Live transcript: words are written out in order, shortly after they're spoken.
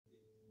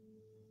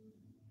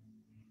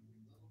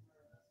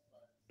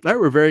All right,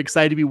 we're very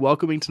excited to be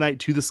welcoming tonight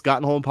to the Scott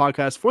and Holm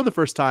podcast for the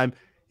first time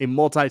a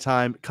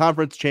multi-time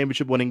conference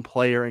championship winning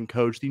player and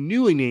coach, the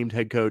newly named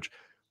head coach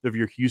of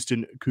your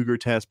Houston Cougar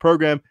tennis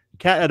program,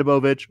 Kat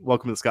Adamovic.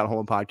 Welcome to the Scott and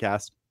Holm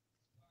podcast.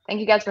 Thank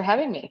you guys for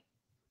having me.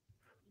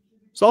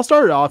 So I'll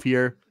start it off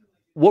here.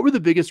 What were the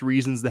biggest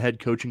reasons the head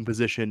coaching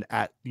position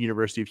at the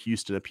University of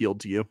Houston appealed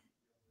to you?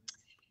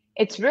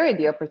 It's really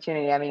the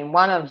opportunity. I mean,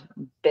 one of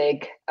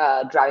big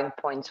driving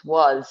points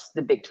was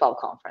the Big 12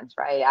 conference,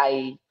 right?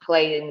 I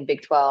played in the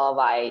Big 12.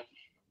 I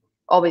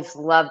always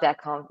loved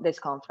this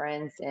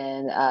conference,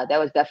 and that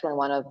was definitely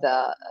one of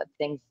the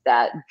things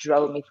that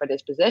drove me for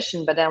this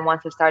position. But then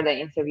once I started the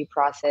interview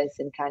process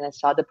and kind of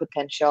saw the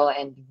potential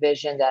and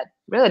vision that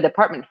really the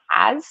department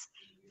has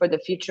for the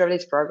future of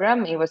this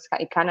program,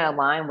 it kind of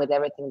aligned with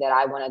everything that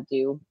I want to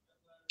do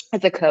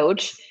as a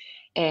coach,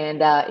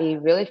 and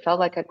it really felt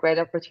like a great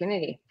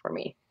opportunity for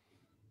me.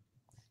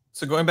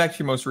 So going back to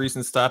your most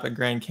recent stop at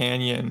Grand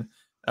Canyon,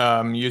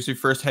 you used your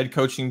first head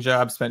coaching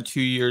job, spent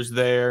 2 years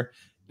there.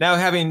 Now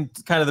having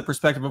kind of the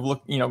perspective of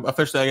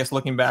officially, I guess,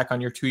 looking back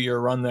on your 2-year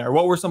run there,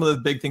 what were some of the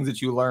big things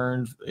that you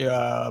learned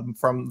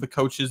from the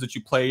coaches that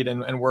you played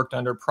and worked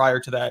under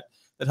prior to that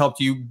helped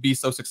you be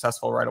so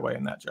successful right away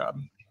in that job?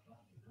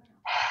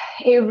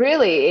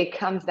 It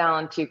comes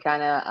down to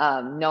kind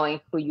of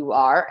knowing who you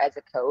are as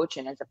a coach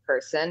and as a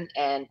person,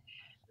 and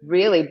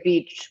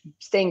really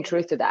staying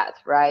true to that,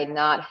 right?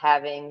 Not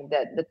having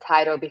the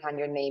title behind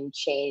your name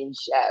change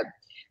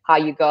how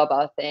you go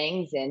about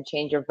things and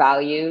change your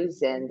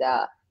values. And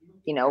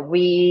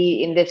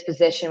we in this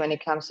position, when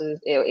it comes to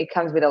it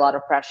comes with a lot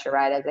of pressure,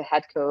 right? As a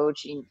head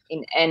coach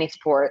in any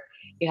sport,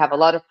 you have a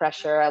lot of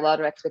pressure, a lot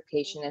of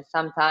expectation, and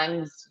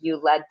sometimes you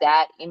let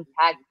that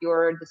impact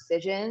your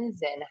decisions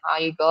and how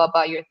you go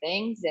about your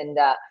things. And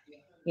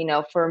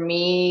for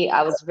me,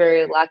 I was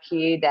very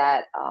lucky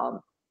that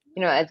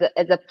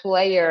as a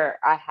player,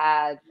 I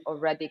had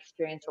already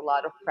experienced a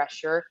lot of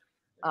pressure.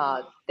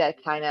 That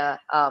kind of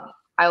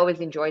I always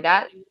enjoy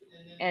that.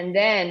 And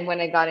then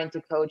when I got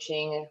into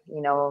coaching,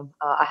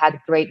 I had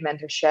great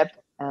mentorship.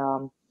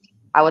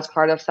 I was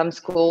part of some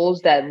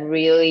schools that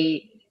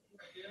really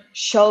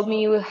showed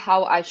me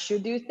how I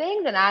should do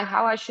things and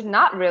how I should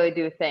not really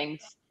do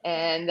things.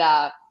 And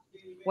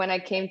when I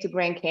came to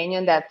Grand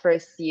Canyon that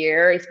first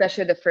year,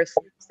 especially the first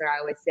semester,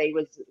 I would say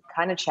was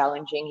kind of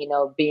challenging,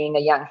 being a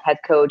young head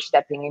coach,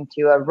 stepping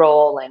into a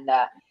role and,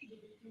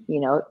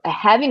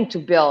 having to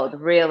build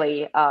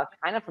really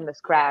kind of from the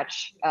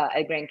scratch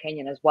at Grand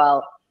Canyon as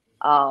well.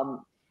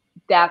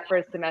 That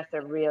first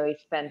semester really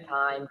spent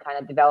time kind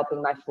of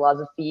developing my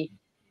philosophy,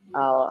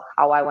 how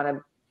I want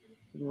to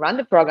run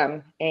the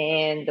program.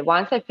 And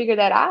once I figured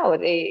that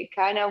out, it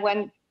kind of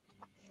went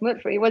smooth.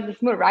 It was a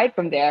smooth ride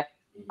from there.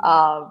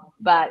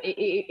 But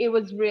it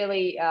was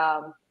really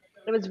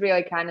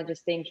kind of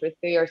just staying true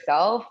to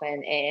yourself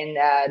and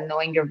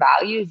knowing your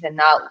values and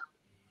not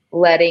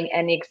letting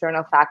any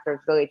external factors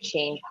really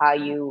change how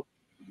you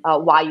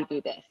why you do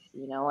this.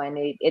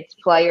 And it's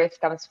players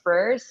comes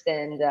first,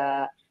 and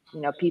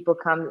people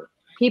come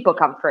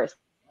first.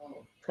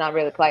 It's not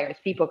really players,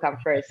 people come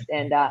first.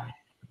 And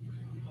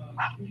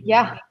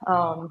yeah,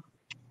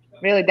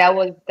 really that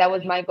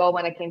was my goal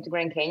when I came to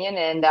Grand Canyon.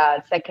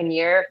 And second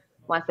year,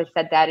 once I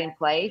set that in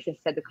place and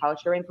set the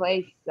culture in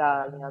place,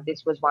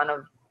 this was one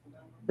of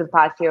the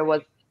past year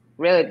was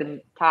really the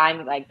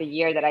time, like the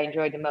year that I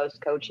enjoyed the most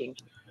coaching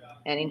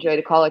and enjoyed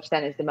the college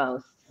tennis the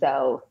most.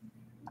 So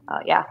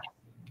yeah.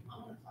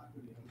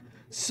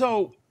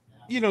 So,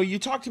 you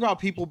talked about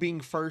people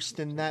being first,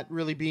 and that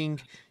really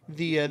being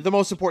the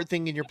most important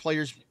thing in your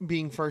players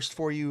being first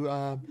for you.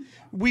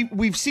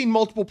 We've seen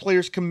multiple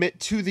players commit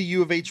to the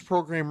U of H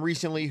program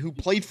recently who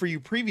played for you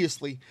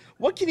previously.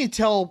 What can you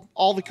tell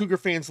all the Cougar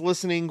fans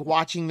listening,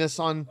 watching this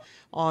on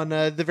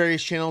the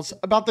various channels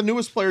about the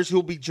newest players who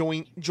will be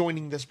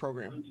joining this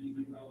program?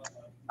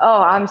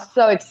 Oh, I'm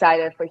so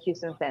excited for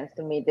Houston fans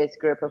to meet this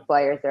group of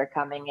players that are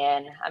coming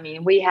in. I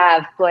mean, we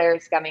have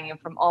players coming in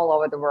from all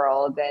over the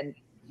world and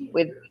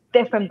with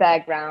different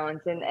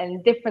backgrounds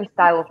and different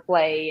style of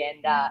play.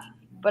 And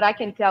but I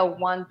can tell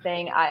one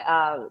thing,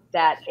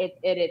 that it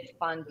is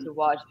fun to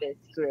watch this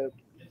group.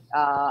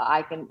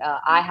 I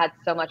had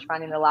so much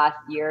fun in the last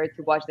year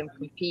to watch them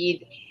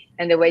compete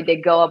and the way they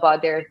go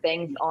about their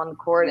things on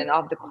court and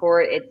off the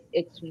court.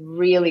 It's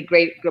really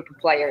great group of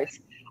players.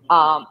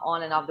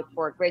 On and off the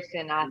court, great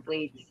student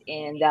athletes,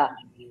 and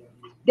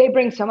they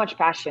bring so much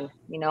passion.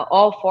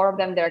 All four of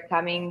them, they're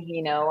coming,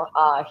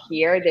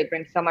 here. They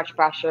bring so much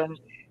passion.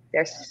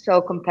 They're so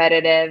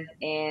competitive,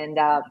 and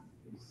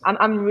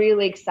I'm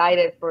really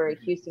excited for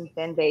Houston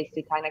fan base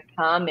to kind of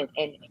come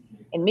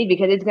and meet,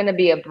 because it's going to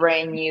be a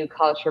brand new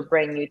culture,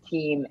 brand new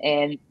team,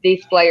 and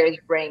these players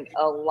bring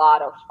a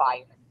lot of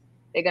fire.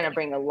 They're going to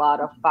bring a lot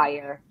of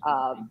fire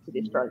to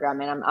this program.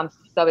 And I'm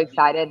so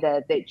excited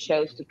that they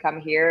chose to come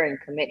here and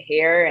commit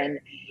here. And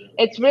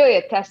it's really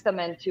a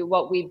testament to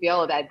what we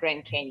build at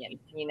Grand Canyon,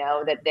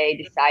 that they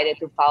decided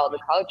to follow the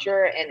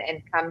culture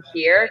and come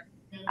here.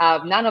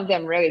 None of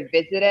them really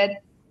visited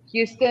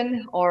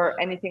Houston or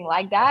anything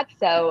like that.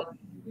 So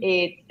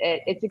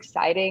it's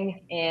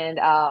exciting, and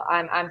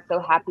I'm so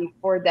happy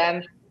for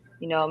them,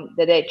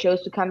 that they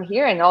chose to come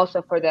here, and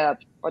also for the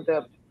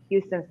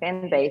Houston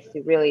fan base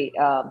to really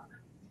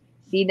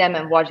see them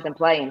and watch them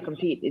play and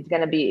compete. It's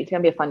gonna be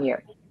a fun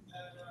year.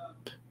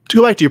 To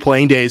go back to your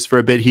playing days for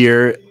a bit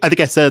here, I think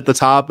I said at the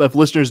top, if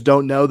listeners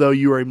don't know, though,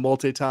 you are a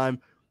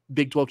multi-time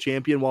Big 12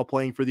 champion while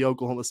playing for the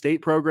Oklahoma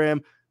State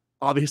program.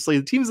 Obviously,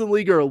 the teams in the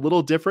league are a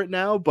little different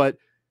now, but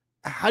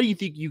how do you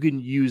think you can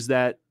use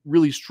that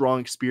really strong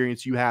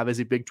experience you have as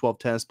a Big 12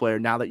 tennis player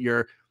now that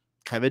you're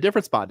kind of a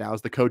different spot now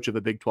as the coach of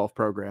a Big 12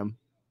 program?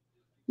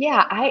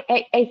 Yeah,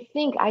 I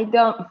think I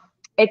don't.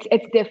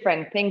 It's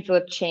different. Things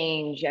will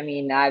change. I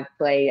mean, I've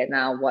played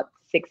now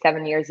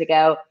 6-7 years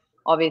ago.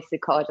 Obviously,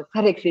 college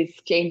athletics is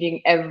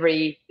changing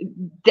every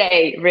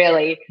day,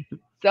 really.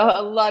 So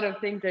a lot of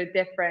things are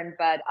different,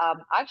 but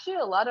actually,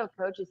 a lot of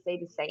coaches stay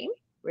the same.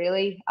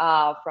 Really,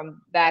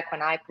 from back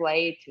when I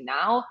played to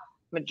now,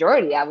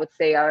 majority I would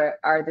say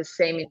are the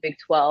same in Big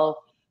 12.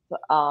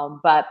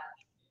 But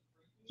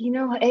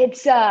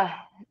it's I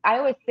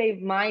always say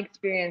my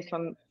experience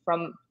from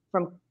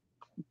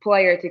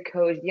player to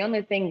coach, the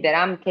only thing that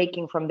I'm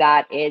taking from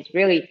that is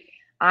really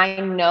I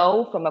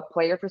know from a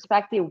player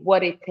perspective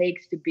what it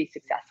takes to be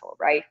successful,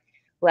 right?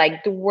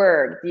 Like the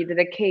work, the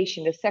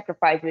dedication, the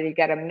sacrifice that you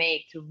got to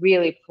make to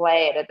really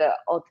play it at the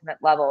ultimate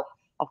level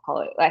of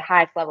college, like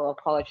highest level of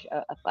college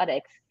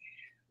athletics.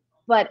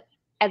 But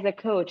as a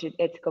coach,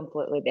 it's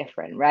completely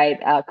different, right?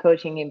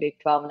 Coaching in Big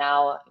 12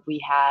 now,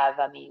 we have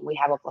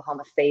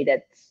Oklahoma State,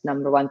 that's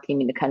 #1 team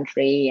in the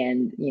country,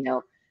 and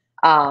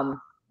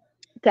um,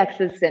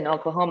 Texas and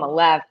Oklahoma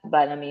left,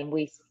 but I mean,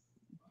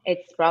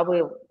 it's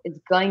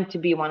going to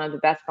be one of the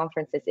best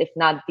conferences, if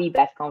not the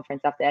best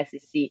conference of the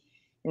SEC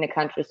in the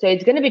country. So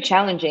it's going to be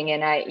challenging,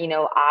 and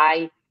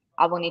I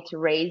will need to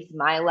raise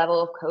my level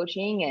of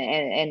coaching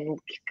and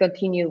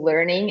continue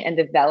learning and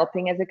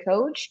developing as a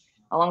coach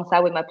alongside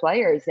with my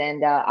players.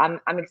 And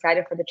I'm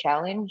excited for the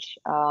challenge.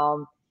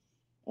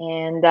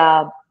 And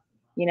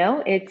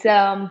it's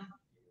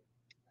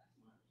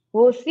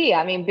we'll see.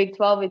 I mean, Big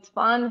 12, it's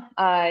fun.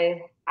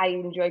 I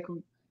enjoy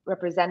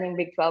representing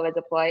Big 12 as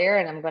a player,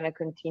 and I'm going to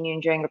continue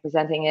enjoying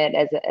representing it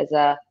as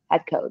a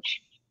head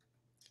coach.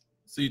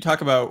 So you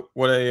talk about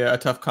what a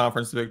tough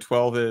conference the Big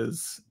 12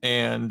 is,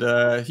 and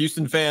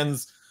Houston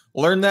fans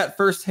learned that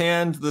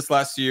firsthand this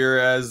last year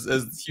as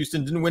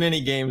Houston didn't win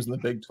any games in the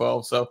Big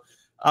 12. So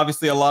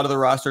obviously a lot of the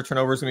roster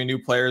turnover is going to be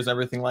new players and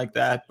everything like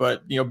that.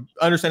 But,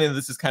 understanding that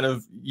this is kind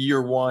of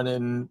year one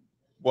and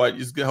what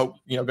is going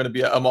to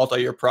be a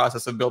multi-year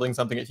process of building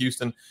something at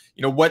Houston,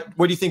 what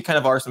do you think kind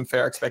of are some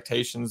fair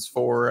expectations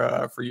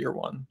for year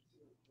one?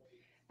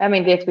 I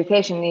mean, the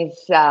expectation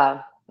is,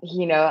 I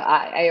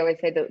always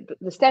say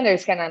the standard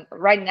is kind of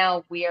right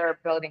now we are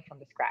building from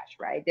the scratch,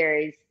 right?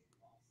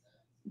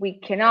 We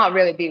cannot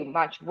really be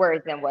much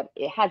worse than what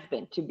it has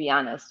been, to be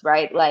honest,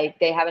 right? Like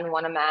they haven't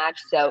won a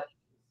match. So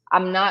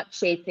I'm not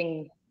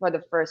chasing for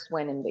the first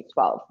win in Big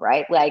 12,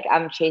 right? Like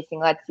I'm chasing,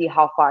 let's see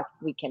how far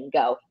we can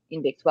go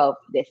in Big 12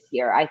 this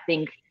year. I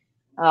think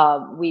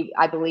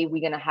I believe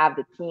we're going to have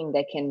the team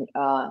that can,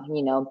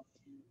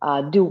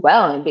 do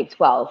well in Big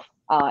 12.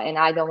 And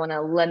I don't want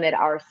to limit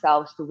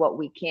ourselves to what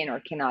we can or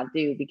cannot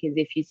do, because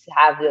if you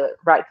have the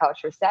right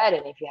culture set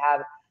and if you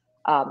have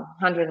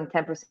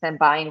 110%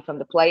 buy-in from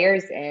the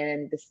players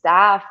and the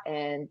staff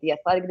and the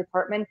athletic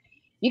department,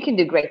 you can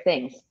do great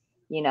things,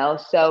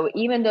 So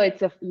even though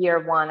it's a year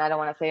one, I don't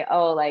want to say,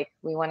 oh, like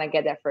we want to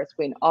get that first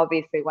win.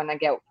 Obviously, we want to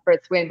get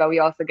first win, but we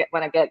also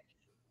want to get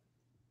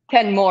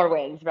 10 more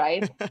wins,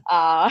 right?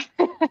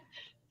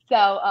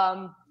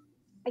 So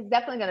it's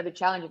definitely going to be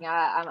challenging.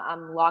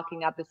 I'm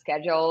locking up the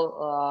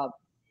schedule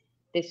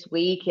this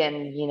week,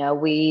 and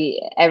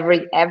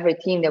every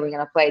team that we're going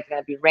to play is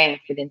going to be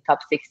ranked within top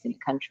 60 in the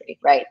country,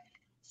 right?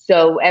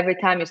 So every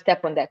time you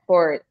step on that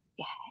court,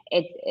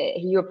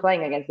 you're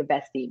playing against the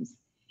best teams.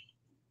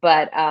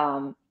 But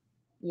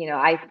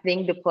I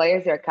think the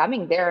players that are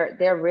coming,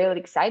 they're really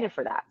excited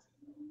for that.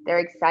 They're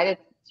excited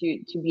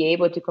to be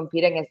able to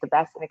compete against the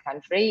best in the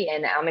country,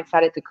 and I'm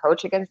excited to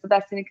coach against the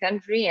best in the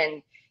country.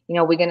 And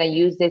we're going to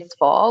use this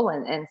fall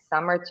and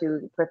summer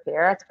to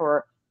prepare us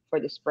for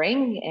the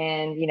spring.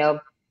 And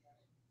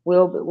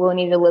we'll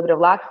need a little bit of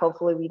luck.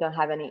 Hopefully we don't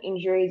have any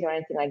injuries or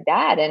anything like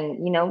that. And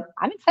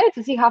I'm excited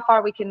to see how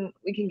far we can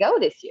go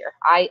this year.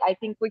 I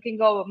think we can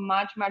go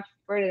much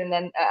further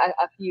than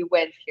a few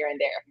wins here and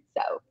there.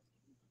 So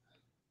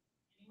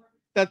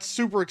that's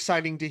super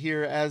exciting to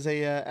hear as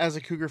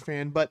a Cougar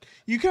fan. But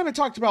you kind of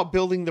talked about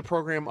building the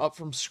program up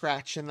from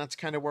scratch, and that's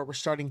kind of where we're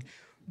starting.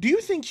 Do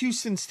you think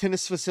Houston's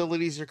tennis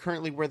facilities are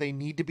currently where they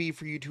need to be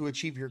for you to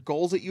achieve your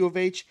goals at U of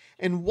H?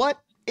 And what,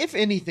 if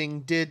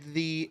anything, did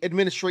the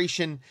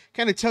administration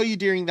kind of tell you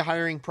during the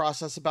hiring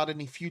process about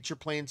any future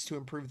plans to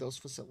improve those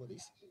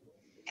facilities?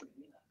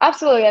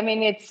 Absolutely. I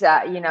mean, it's,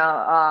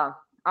 our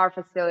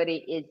facility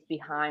is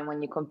behind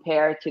when you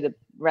compare to the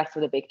rest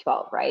of the Big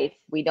 12, right?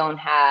 We don't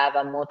have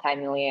a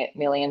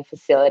multi-million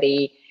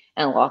facility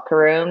and locker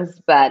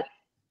rooms, but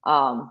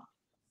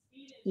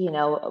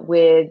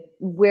with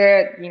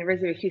where the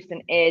University of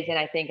Houston is, and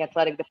I think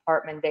athletic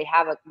department, they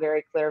have a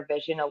very clear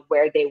vision of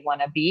where they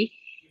want to be.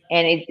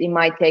 And it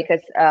might take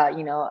us,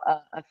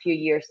 a few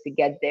years to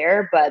get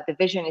there, but the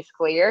vision is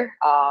clear,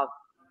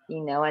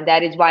 and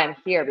that is why I'm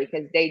here,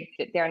 because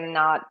they're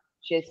not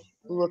just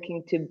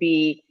looking to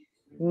be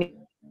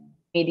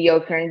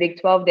mediocre in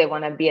Big 12. They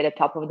want to be at the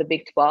top of the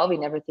Big 12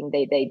 in everything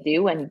they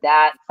do. And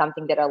that's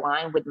something that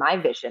aligned with my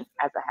vision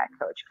as a head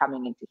coach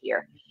coming into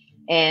here.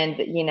 And,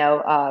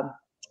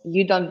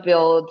 you don't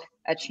build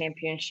a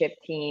championship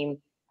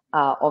team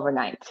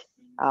overnight.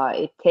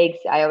 I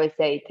always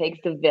say it takes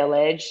the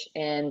village,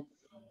 and,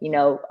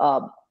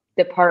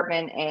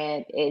 department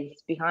and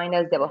is behind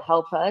us that will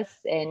help us.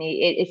 And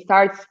it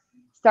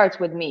starts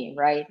with me,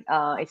 right?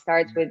 It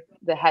starts with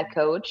the head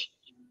coach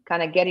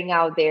kind of getting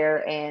out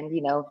there. And,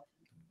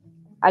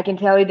 I can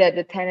tell you that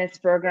the tennis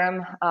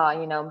program,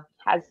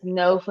 has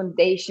no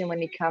foundation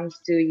when it comes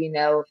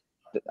to,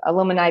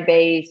 alumni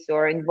base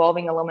or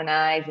involving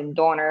alumni and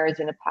donors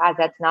in the past.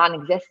 That's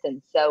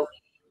non-existent. So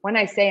when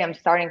I say I'm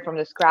starting from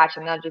the scratch,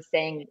 I'm not just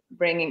saying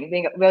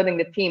building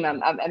the team.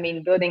 I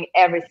mean, building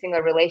every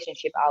single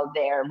relationship out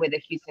there with the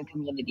Houston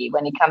community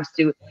when it comes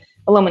to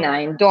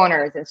alumni and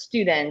donors and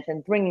students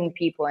and bringing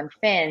people and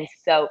fans.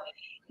 So,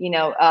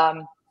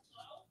 and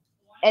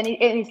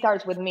it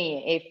starts with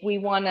me. If we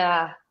want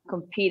to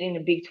compete in the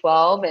Big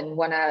 12 and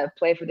want to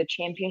play for the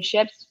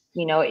championships,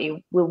 we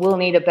will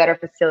need a better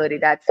facility.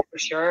 That's for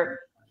sure.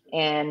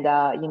 And,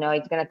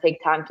 it's going to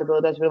take time to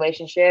build those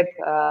relationships.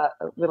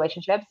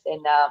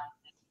 And,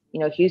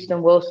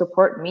 Houston will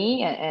support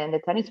me and the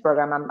tennis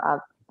program. I'm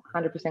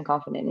 100%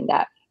 confident in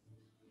that.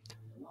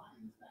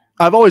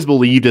 I've always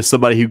believed, as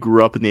somebody who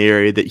grew up in the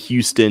area, that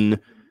Houston,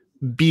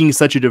 being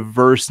such a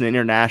diverse and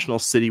international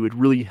city, would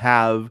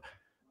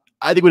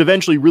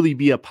eventually really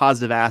be a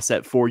positive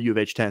asset for U of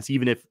H tennis,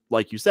 even if,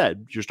 like you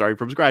said, you're starting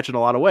from scratch in a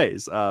lot of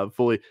ways.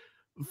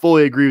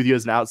 Fully agree with you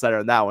as an outsider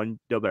on that one.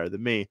 No better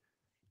than me.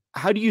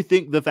 How do you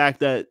think the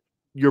fact that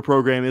your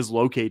program is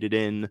located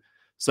in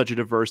such a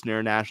diverse and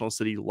international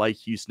city like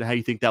Houston, how do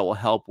you think that will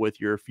help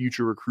with your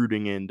future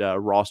recruiting and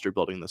roster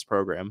building this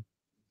program?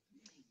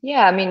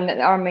 Yeah, I mean,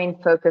 our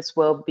main focus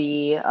will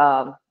be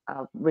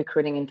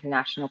recruiting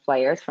international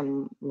players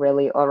from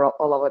really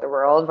all over the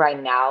world.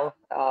 Right now,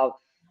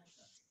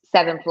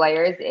 7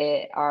 players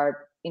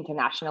are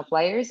international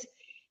players.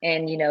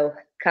 And,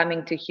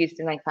 coming to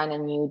Houston, I kind of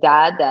knew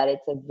that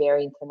it's a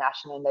very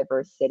international and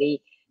diverse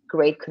city.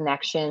 Great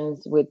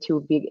connections with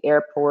 2 big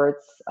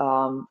airports,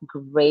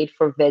 great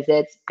for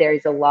visits.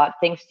 There's a lot of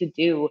things to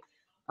do.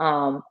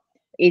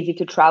 Easy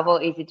to travel,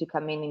 easy to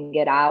come in and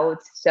get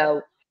out.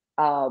 So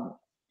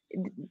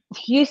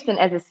Houston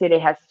as a city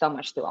has so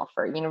much to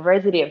offer.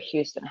 University of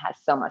Houston has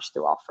so much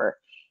to offer.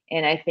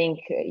 And I think,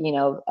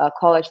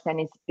 college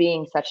tennis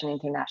being such an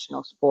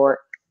international sport,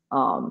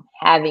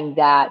 having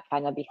that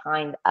kind of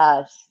behind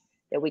us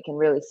that we can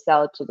really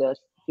sell to those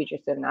future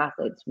student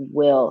athletes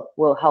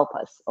will help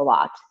us a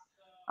lot.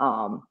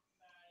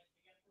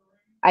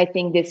 I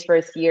think this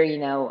first year,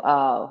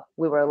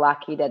 we were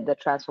lucky that the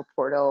transfer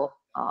portal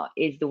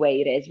is the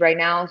way it is right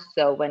now.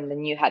 So when the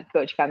new head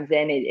coach comes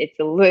in, it's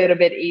a little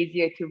bit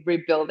easier to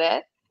rebuild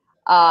it.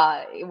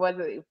 It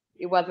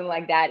wasn't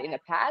like that in the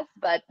past,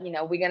 but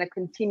we're going to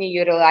continue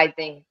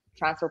utilizing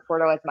transfer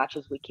portal as much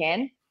as we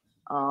can.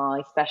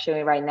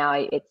 Especially right now,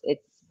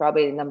 it's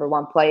probably the number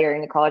 1 player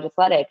in the college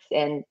athletics,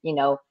 and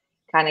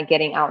kind of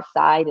getting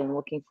outside and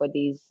looking for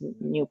these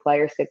new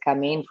players to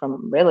come in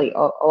from really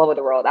all over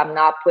the world. I'm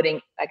not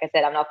putting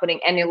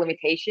any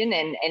limitation,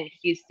 and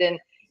Houston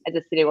as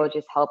a city will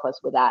just help us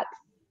with that.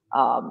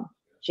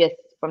 Just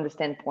from the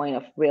standpoint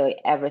of really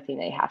everything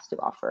that it has to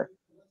offer.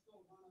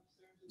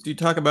 So you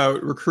talk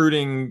about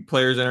recruiting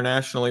players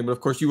internationally, but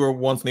of course you were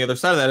once on the other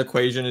side of that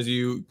equation as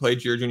you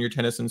played your junior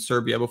tennis in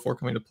Serbia before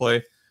coming to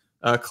play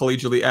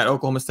collegiately at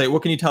Oklahoma State.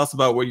 What can you tell us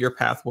about what your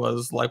path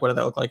was like? What did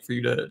that look like for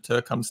you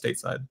to come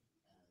stateside?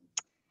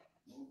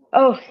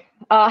 Oh,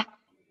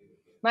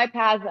 my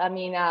path, I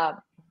mean,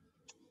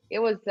 it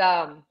was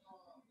kind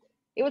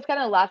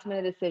of a last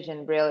minute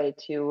decision really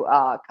to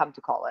come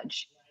to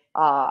college.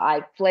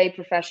 I played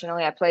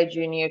professionally. I played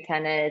junior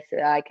tennis.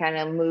 I kind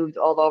of moved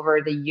all over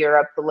the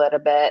Europe a little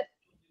bit.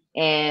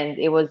 And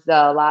it was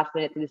a last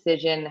minute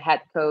decision.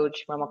 Head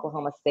coach from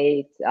Oklahoma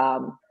State.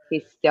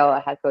 He's still a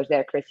head coach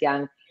there, Chris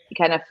Young. He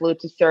kind of flew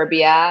to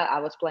Serbia. I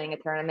was playing a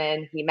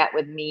tournament. He met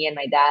with me and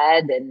my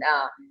dad. And,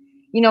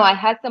 I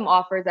had some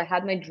offers. I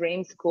had my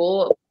dream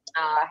school.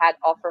 I had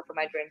offer for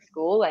my dream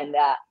school. And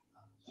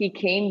he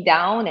came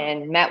down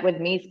and met with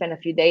me, spent a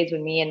few days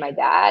with me and my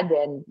dad.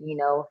 And,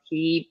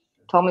 he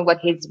told me what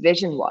his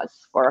vision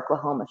was for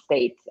Oklahoma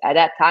State. At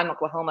that time,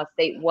 Oklahoma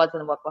State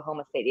wasn't what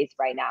Oklahoma State is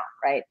right now,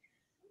 right?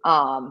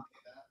 I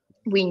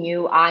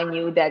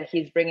knew that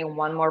he's bringing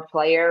 1 more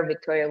player,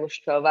 Victoria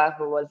Lushkova,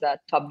 who was a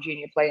top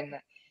junior player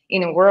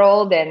in the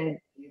world. And,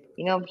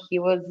 he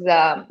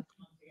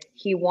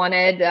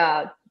wanted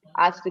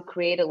us to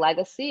create a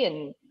legacy.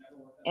 And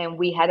and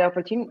we had the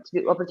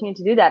opportunity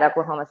to do that at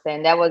Oklahoma State.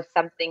 And that was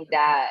something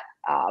that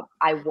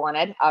I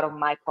wanted out of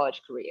my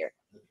college career,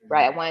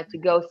 right? I wanted to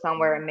go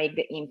somewhere and make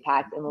the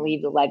impact and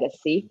leave the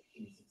legacy.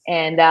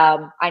 And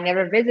I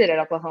never visited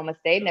Oklahoma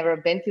State, never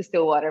been to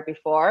Stillwater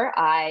before.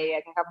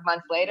 A couple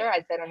months later, I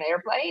sat on an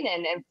airplane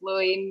and flew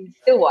in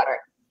Stillwater.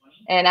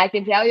 And I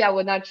can tell you, I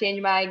would not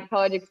change my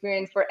college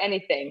experience for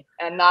anything.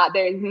 And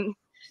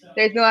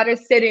there's no other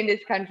city in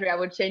this country I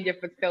would change it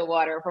for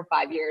Stillwater for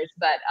 5 years.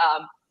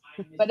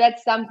 But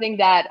that's something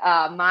that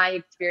my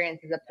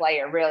experience as a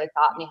player really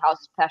taught me how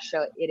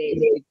special it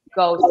is to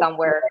go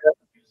somewhere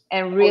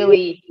and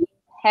really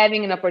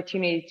having an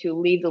opportunity to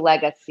leave the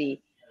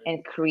legacy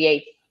and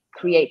create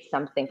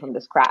something from the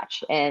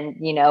scratch. And,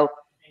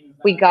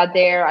 we got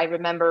there. I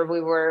remember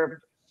we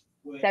were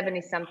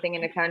 70 something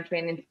in the country,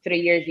 and in 3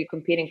 years you're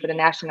competing for the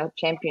national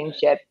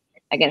championship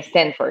against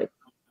Stanford.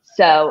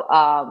 So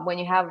when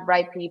you have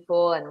right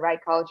people and right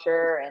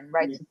culture and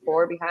right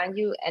support behind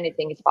you,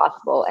 anything is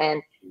possible.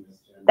 And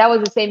that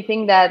was the same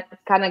thing that,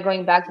 kind of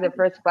going back to the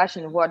first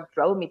question, what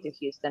drove me to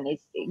Houston is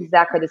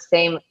exactly the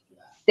same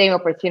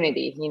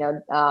opportunity,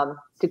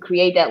 to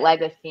create that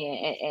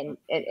legacy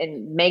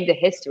and make the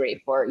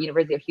history for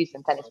University of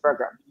Houston tennis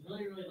program.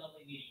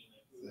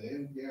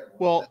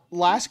 Well,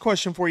 last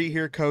question for you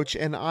here, Coach,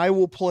 and I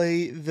will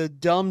play the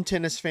dumb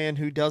tennis fan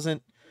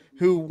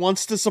who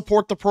wants to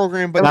support the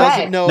program but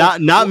doesn't know.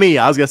 Not me.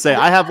 I was gonna say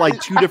I have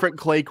like 2 different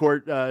clay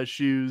court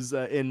shoes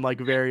in like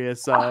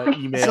various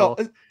email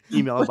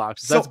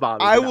boxes. That's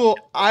Bobby.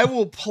 I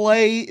will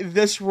play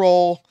this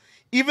role,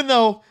 even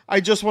though I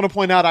just want to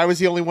point out I was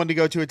the only one to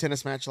go to a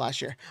tennis match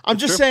last year. I'm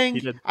just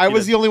saying I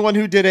was the only one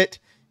who did it.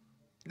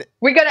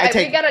 We gotta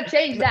change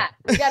that.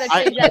 We gotta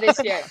change that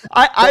this year.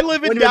 I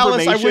live in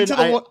Dallas. I went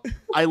to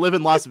I live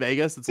in Las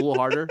Vegas. It's a little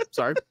harder.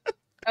 Sorry.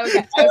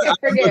 Okay.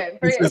 Forget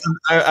it.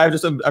 I'm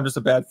just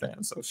a bad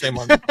fan, so shame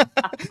on me.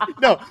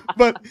 No,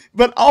 but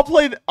I'll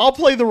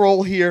play the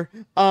role here.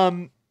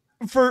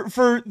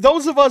 For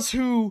those of us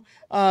who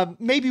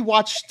maybe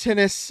watch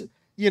tennis,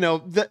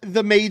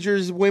 the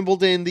majors,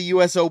 Wimbledon, the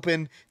U.S.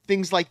 Open,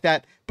 things like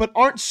that, but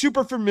aren't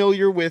super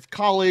familiar with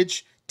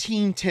college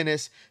team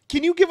tennis,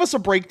 can you give us a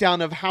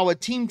breakdown of how a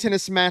team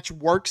tennis match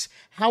works,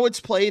 how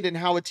it's played, and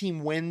how a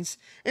team wins,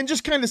 and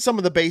just kind of some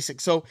of the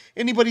basics, so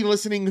anybody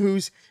listening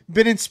who's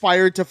been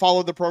inspired to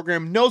follow the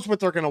program knows what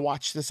they're going to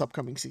watch this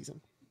upcoming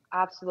season?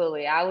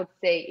 Absolutely. I would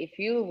say if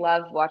you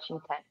love watching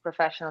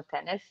professional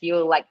tennis,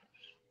 you'll like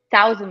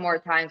 1,000 more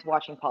times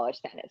watching college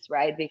tennis,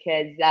 right?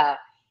 Because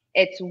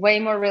it's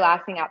way more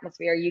relaxing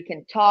atmosphere. You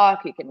can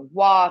talk, you can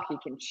walk, you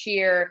can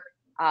cheer.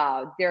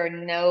 There are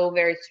no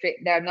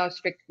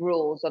strict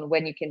rules on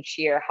when you can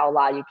cheer, how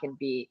loud you can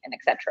be, and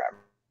etc.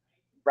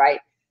 Right.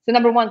 So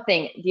number one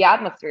thing, the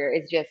atmosphere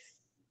is just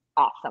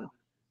awesome,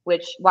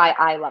 which why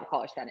I love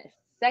college tennis.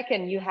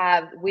 Second,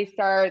 we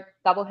start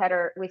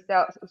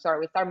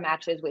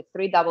matches with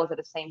 3 doubles at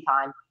the same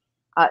time.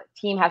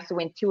 Team has to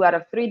win 2 out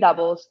of 3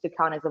 doubles to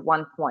count as a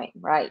 1 point,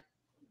 right?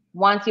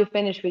 Once you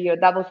finish with your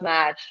doubles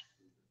match,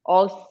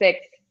 all 6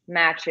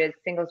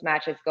 singles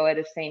matches go at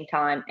the same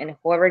time, and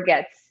whoever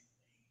gets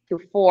to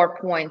 4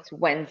 points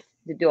wins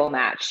the dual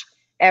match.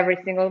 Every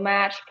single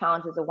match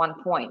counts as a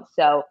 1 point.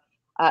 So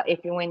if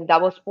you win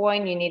doubles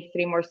point, you need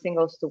 3 more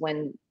singles to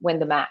win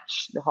the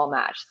whole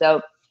match.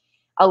 So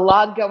a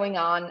lot going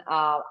on.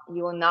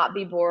 You will not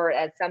be bored.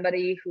 As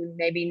somebody who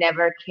maybe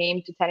never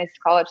came to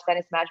college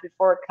tennis match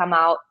before, come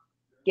out,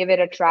 give it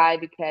a try,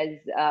 because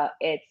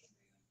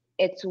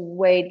it's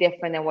way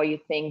different than what you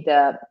think,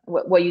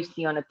 what you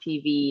see on a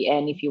TV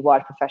and if you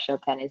watch professional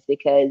tennis,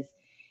 because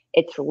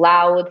it's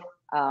loud,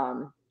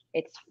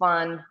 it's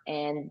fun,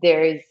 and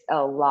there's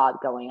a lot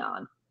going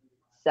on.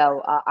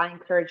 So I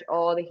encourage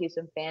all the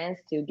Houston fans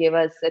to give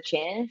us a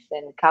chance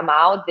and come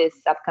out this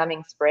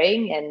upcoming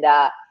spring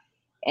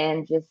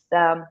and just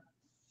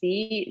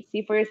see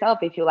for yourself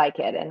if you like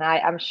it. And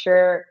I'm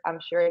sure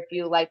if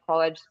you like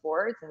college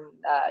sports,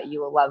 and you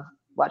will love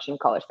watching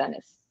college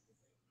tennis.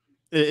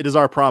 It is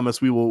our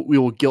promise we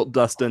will guilt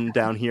Dustin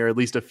down here at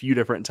least a few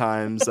different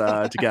times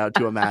to get out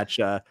to a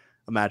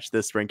match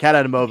this spring. Kat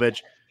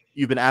Adamovic,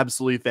 you've been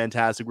absolutely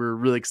fantastic. We're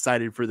really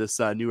excited for this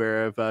new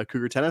era of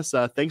Cougar tennis.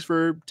 Thanks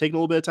for taking a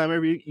little bit of time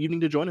every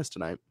evening to join us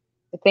tonight.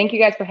 Thank you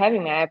guys for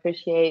having me. I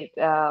appreciate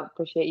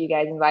you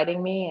guys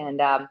inviting me,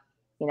 and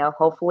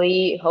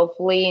hopefully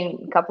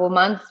in a couple of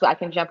months I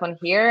can jump on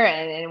here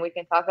and we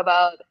can talk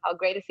about how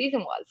great a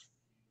season was.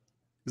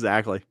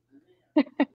 Exactly.